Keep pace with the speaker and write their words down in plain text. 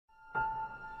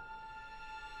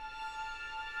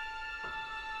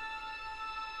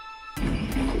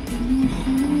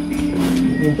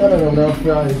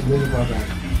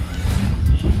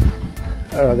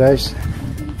Alright guys,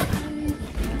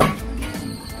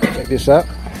 check this out.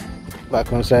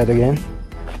 Back on side again.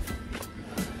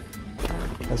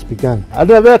 Let's begin. I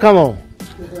do a better come on.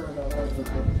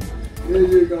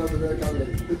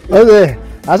 What's it?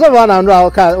 I saw one under our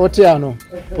car. What's it?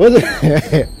 What's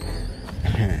it?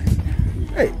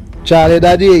 Hey, Charlie,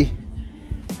 Daddy.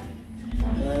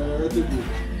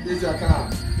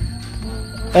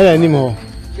 And anymore.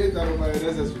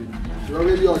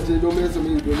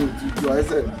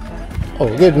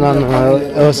 Oh, good man.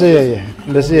 I'll say yeah.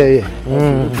 Let's see yeah.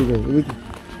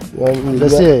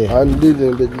 Let's see. I did the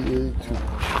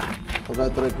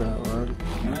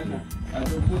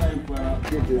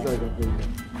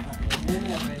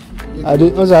I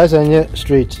did also I say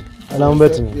straight. And I'm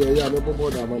betting. Yeah, I'm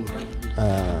about that money.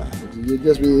 You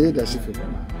just be that shit.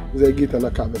 Is a gate and a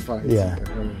cab fine. Yeah.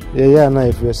 Yeah, no,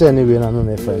 if you say anyway, I know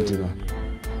my friend, you know.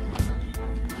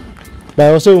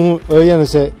 But also, you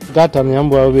say, got on the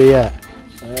umbrella over here.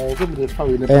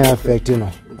 Affect, you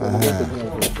know.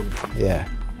 Yeah.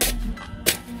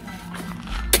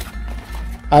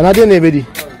 Another neighbor.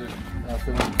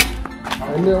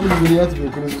 I know we have to be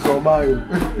close to mine.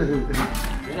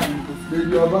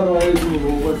 You are about to do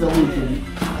what's up with you.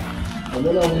 I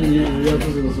don't know we have to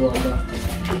do so.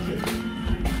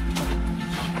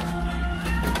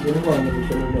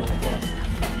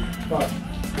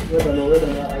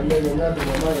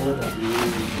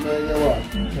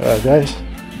 Alright guys.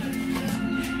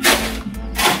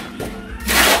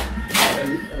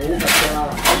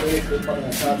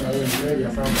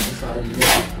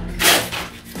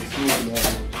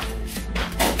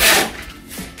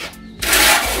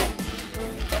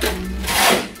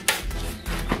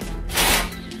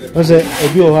 What's it? A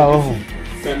bill how?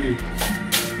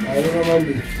 I don't know.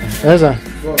 Yes, sir.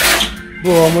 Bo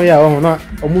omo ya omo na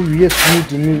omo wiye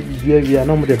smooth ni wiye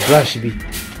na omo de brush bi.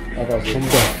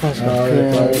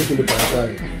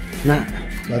 Na.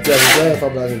 But I was for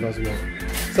brushing possible.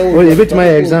 So you bit my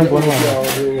example one.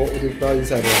 The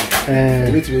inside.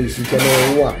 Bit you can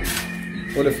know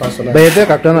what the first one. But you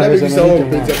take na be so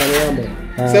picture can remember.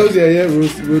 So the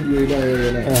roadway na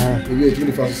you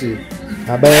actually first see.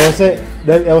 But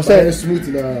I was say smooth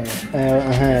na.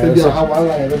 So how one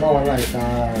line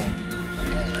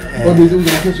oh, they don't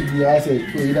get to be I say,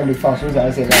 you know, fast as I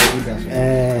say,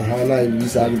 how like we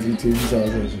started to use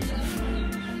ourselves.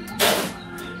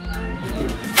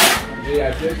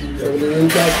 Yeah, so the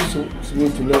impact is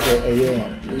smooth to look at a year.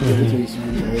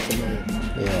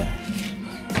 Yeah.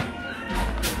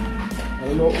 I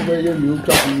don't know where you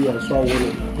talk to you and so on.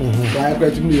 I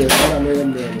got to me, I don't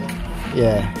know.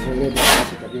 Yeah.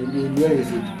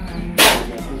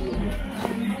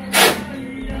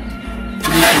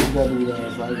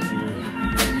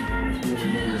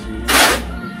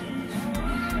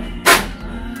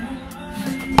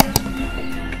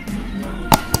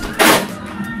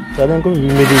 I don't come to me.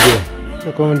 So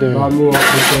come and over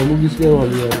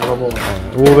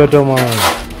man.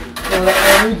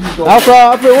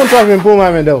 After one time in Puma,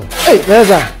 hey, there's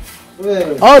a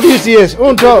all these years,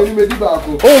 oh,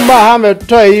 my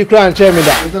toy, you can't tell me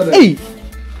that. Hey,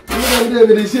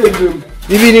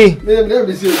 Bibini.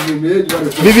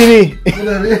 Bibini.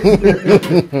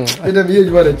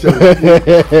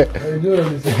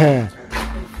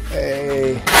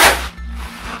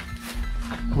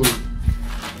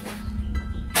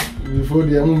 Before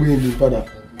the movie, father.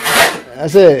 I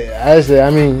say, I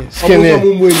mean, skinny.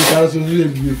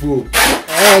 Before.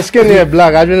 Skinny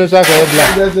black. I don't know black.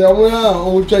 There's a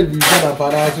old child before.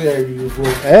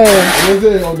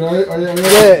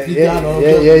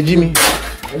 Yeah, Jimmy.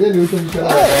 I didn't know something.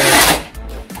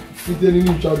 He didn't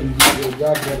even try to do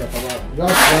that.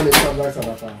 That's why they come back to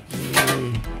that.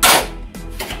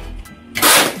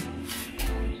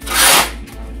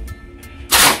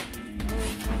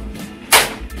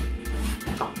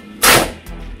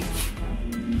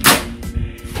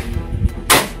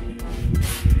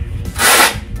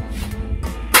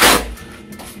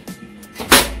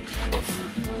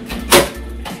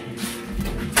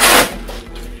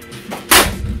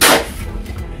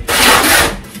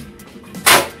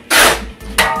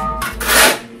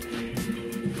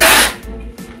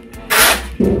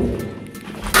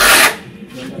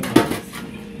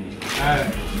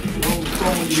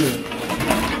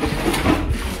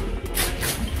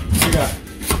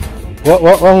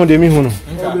 What would they mean?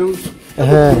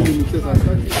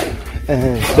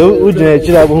 So, would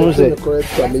you have who said,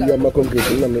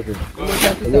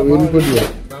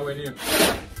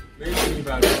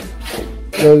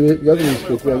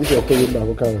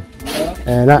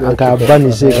 and I can't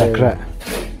bunny say a crack.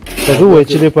 So, who will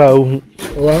chili power?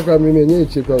 Oh, how come you mean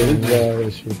cheap? I'm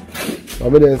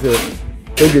going to say,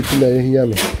 don't get to hear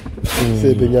me.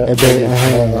 Say, I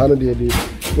know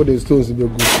what the stones will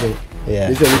be good. Yeah,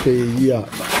 they say a year.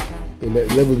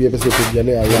 Never be able to get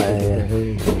January.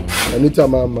 I need to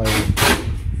my mind.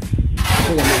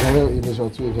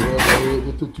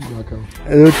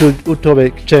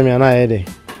 Utobe chairman na ede.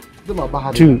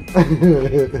 Two.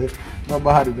 My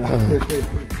body da.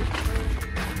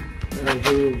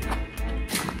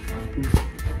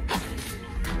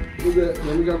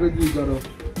 Let me go with you, Garo.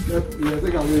 You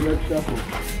think I will let that go.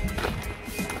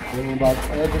 But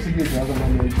I have to see this as a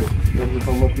manager. Then you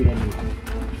come up with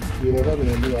you never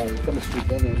been do I come speak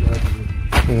then.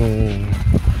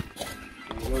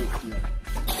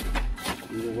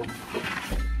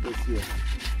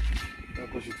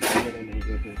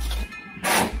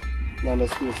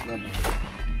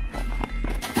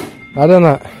 I don't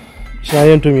know.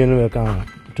 Shall I to me no account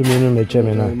to me no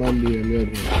chairman now.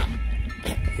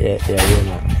 Yeah,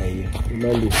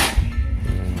 Monday.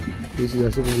 This is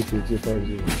a 70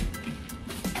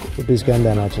 This can be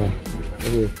natural.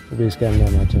 This can be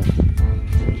natural.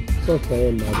 So far, I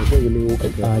don't know what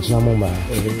I'm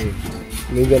saying.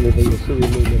 Maybe I'm going to show you.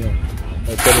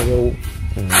 I can't go.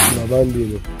 My band.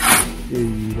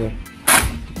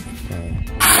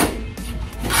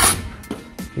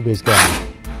 This guy.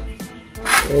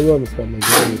 Oh, I'm coming.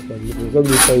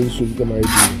 Somebody says you should come out.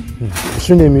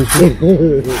 Soon, you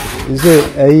say,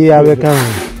 I have a come.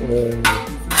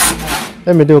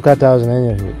 Let me do a cut out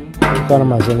and you can't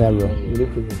imagine ever.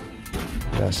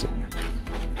 That's it.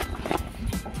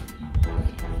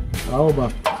 How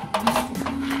about?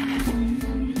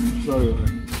 Sorry.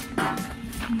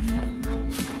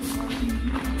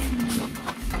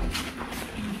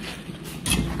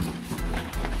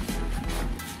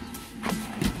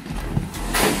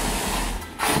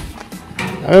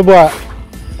 I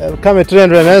come a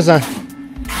 300 answer.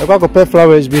 I got a pet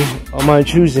flowers be on my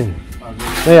choosing.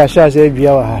 May I shall say, be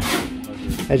our house.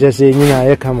 I just say, you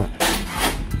know, I come up.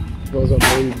 Because of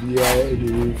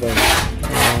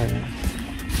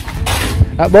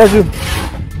I bought you.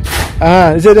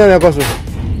 Is it then a cost?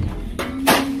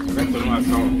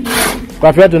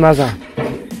 Quafia to Nasa.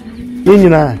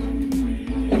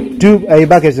 In 2 a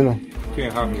bucket, you know.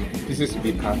 This is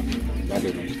big car.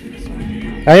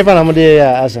 I found a day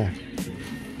as a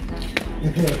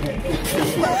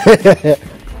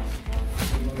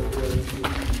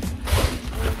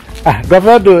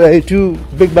Quafia to 2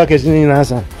 big buckets in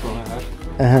Nasa.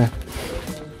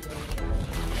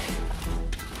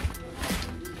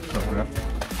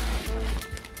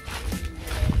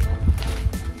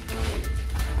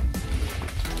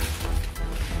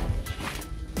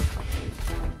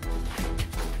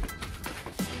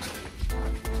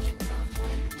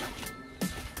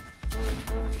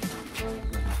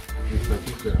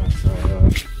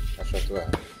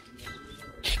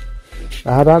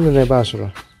 I don't know about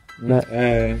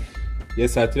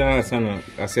yes, I tell my son,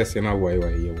 I said, "My way,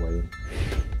 why,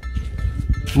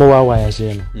 more why I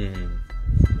say,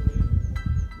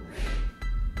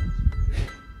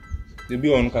 the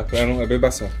be on Catano, a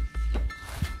bebassa.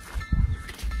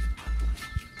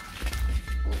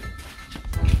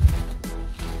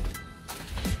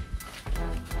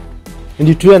 And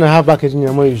you 2.5 buckets in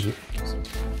your moise.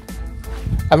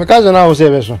 I'm a cousin, I was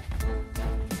a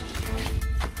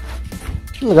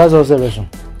that's also a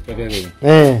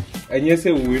and yes,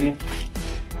 we win.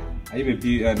 I may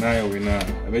be an eye winner.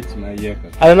 I bet my year.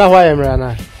 I don't know why I'm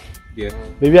right. Yeah,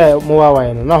 maybe I more why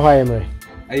I know why I'm right.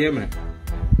 I am.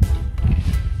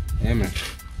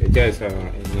 A jazz.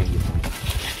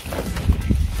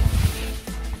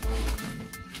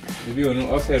 Maybe on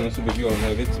also be on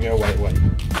a bit more white.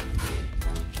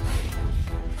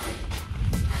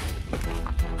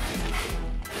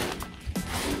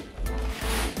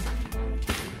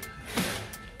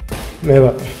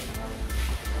 Never.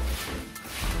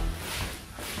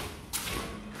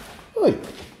 Oi.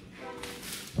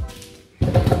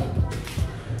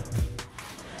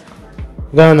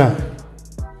 Ghana.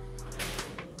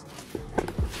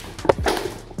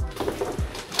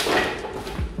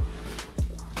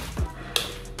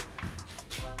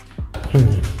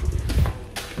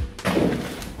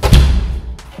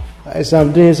 As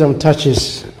I'm doing some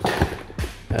touches,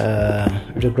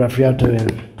 the graphiato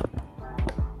and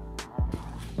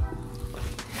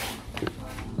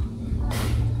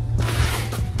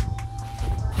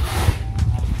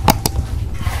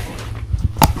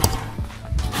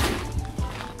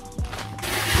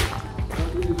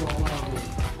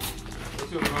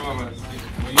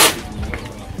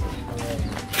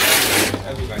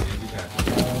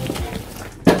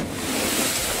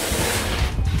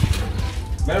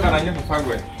You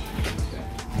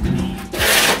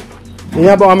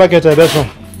have one bucket of this one?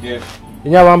 Yes.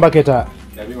 You have one bucket.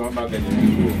 Every one bucket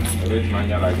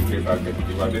of like 3 buckets.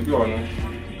 Because if you want,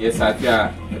 yes, I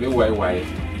tell you, why,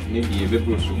 maybe a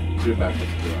little 3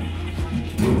 buckets.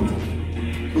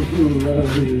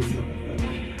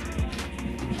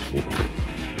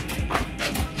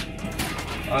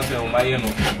 I say, my, you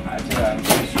know, I tell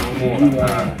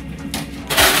you,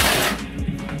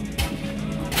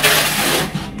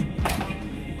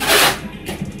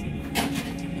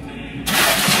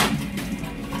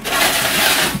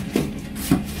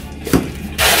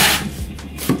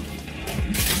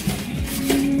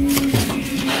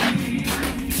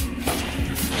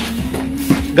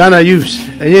 Ghana use,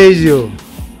 and easy.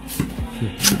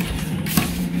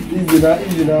 Easy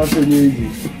now, so easy.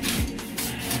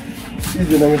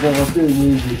 Easy now, so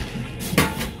easy.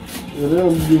 You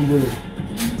don't do good.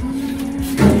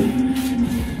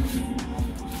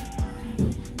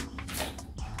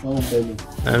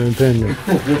 I'm impending.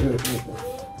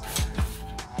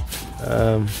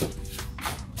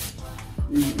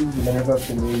 Easy now,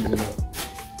 so easy.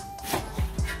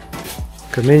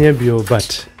 Kamenya bio,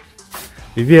 but.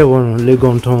 If you want to leg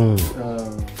on tongue,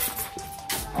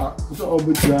 so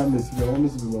the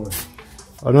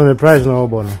price no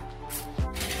bonus.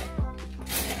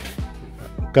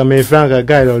 Come a frank a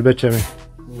guide or better me.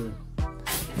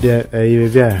 There, you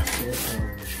there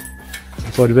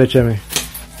for the better me.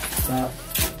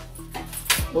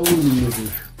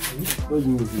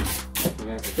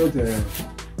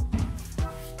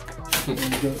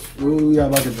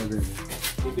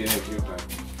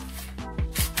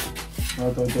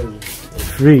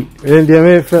 Free. And the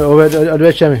American over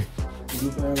the Chemi.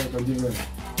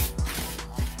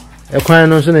 A quite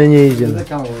no son in Asian.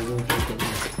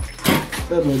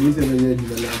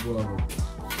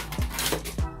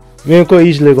 We go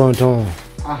easily go on town.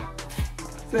 Ah,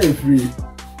 say free.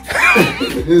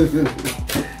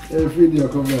 Free your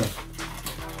cover.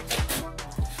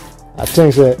 I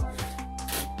think so.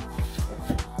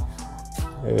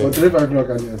 But 3 o'clock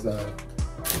on your side.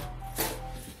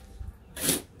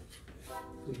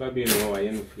 Baby, no, I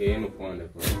am feeling upon the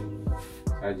phone.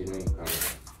 I didn't come.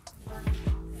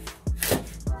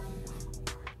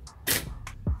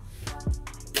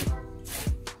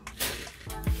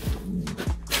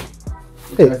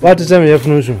 Hey, what is the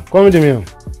afternoon? Come to me.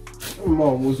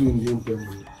 Mom was in the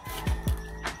interview.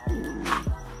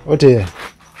 What here?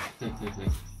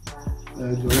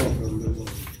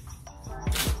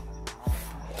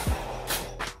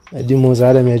 I did most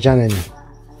out of my channel.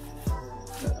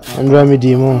 And Rami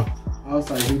Demo.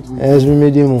 As we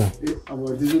made him.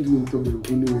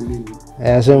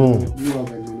 As a moon.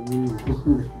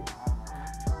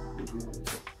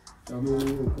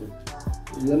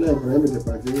 You never have the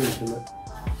party.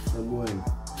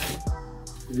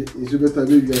 It's better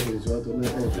to get it. So,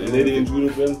 lady in June.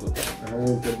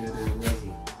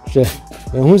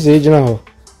 And who's the agent now?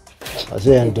 I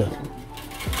say, enter.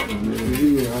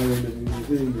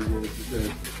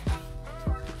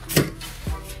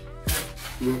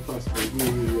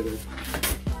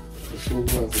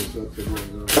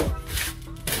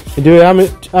 Do you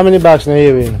how many bags in a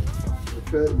year?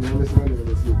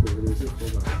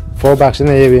 4 bags in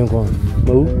a year.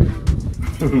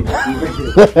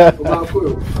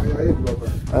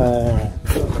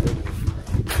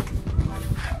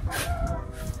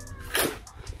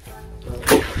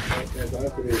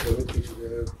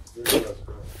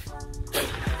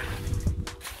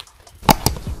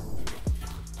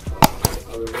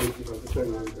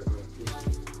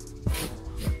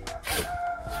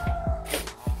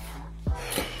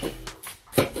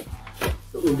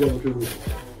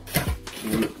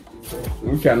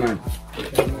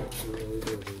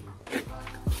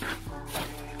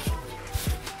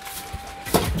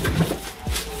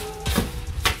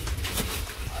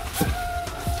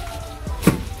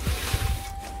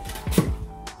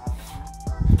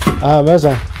 Ah,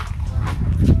 Mesa.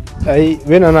 I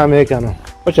win an American.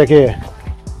 What's your care?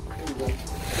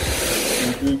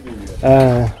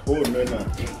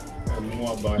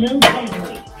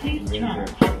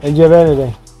 And you have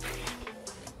anything?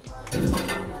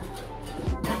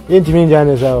 Intimate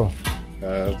Janice.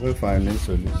 We'll find a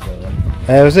solution.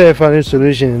 I was a funny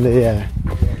solution in the air.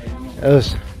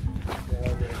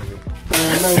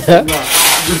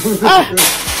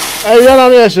 I don't know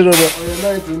what to do.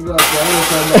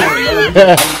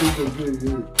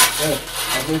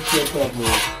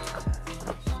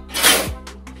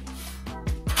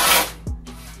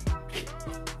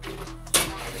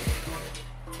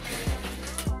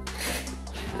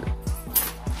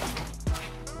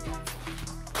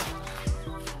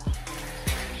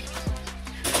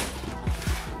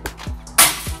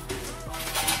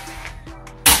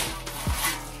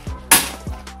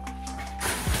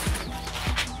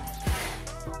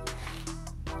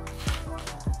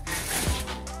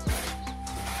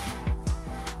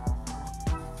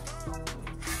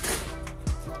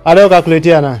 I don't calculate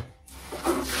here now.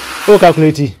 Who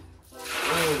calculate?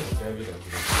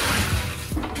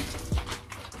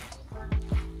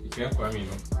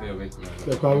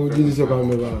 The car will do this about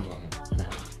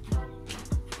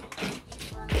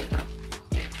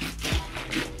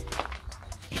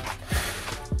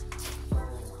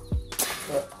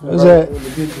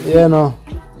yeah, no.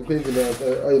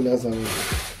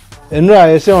 And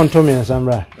I say on Tommy and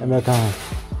Sambra, American.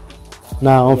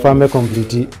 Now on farm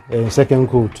complete second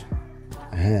coat.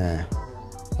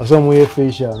 Or some way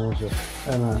fish also.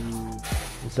 And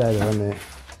inside of me.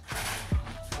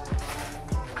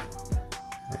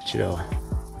 Chill.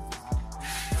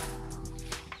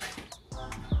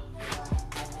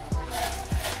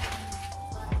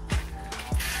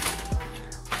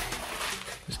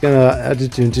 It's kind of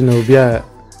attitude, you know, be a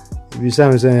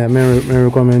some say I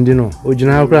recommend, you know,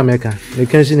 original crab maker. They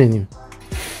can't see any.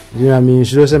 You know, I mean,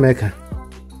 she doesn't make her.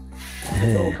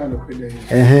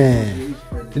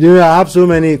 You have so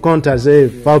many contacts,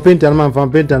 for paint and man,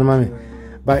 from paint and mommy.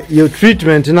 But your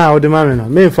treatment now, the man, no,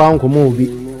 me found come be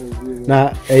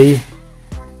now,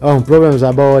 problems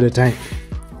about all the time.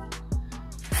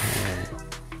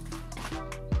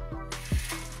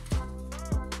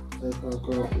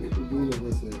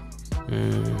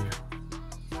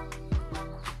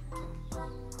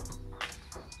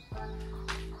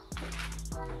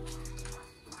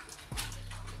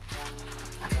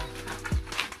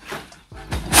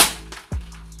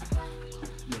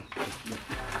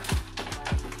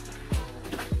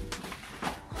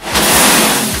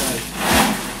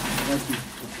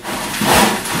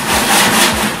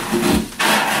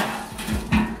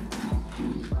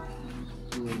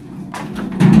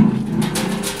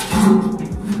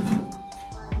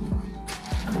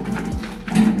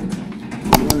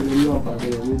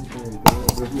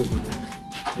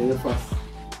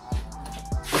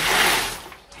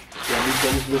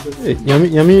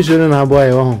 Yami shouldn't have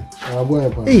boy home.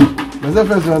 Hey, the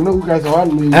first one, no guys,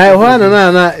 one. I want to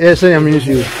yes, I am in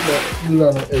you.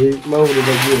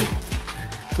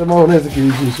 Someone has a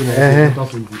key.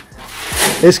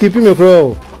 Escaping a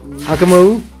crow.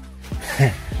 Akamo.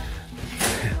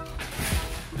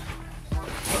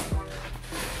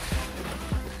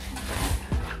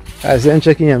 I am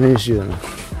checking your issue.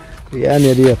 The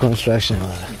annual construction.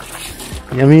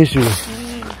 Your issue.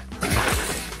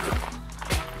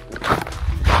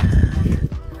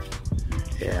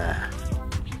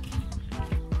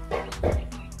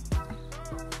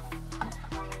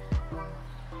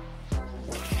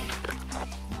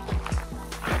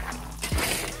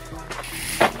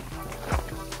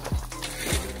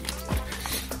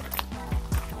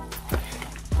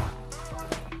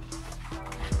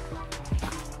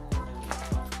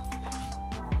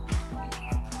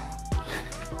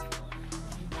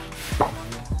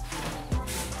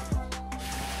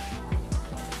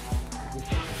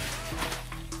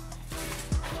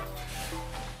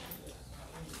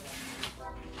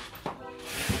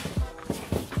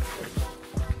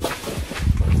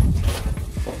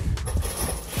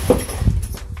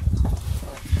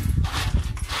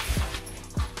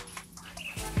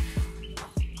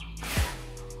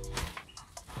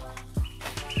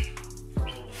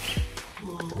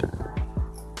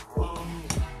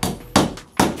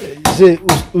 Say,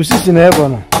 who's in the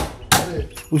corner?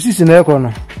 Who's in the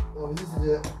corner?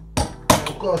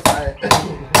 Of course,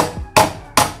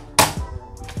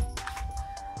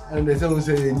 and there's always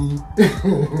a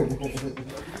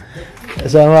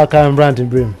so I'm brand and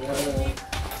brim.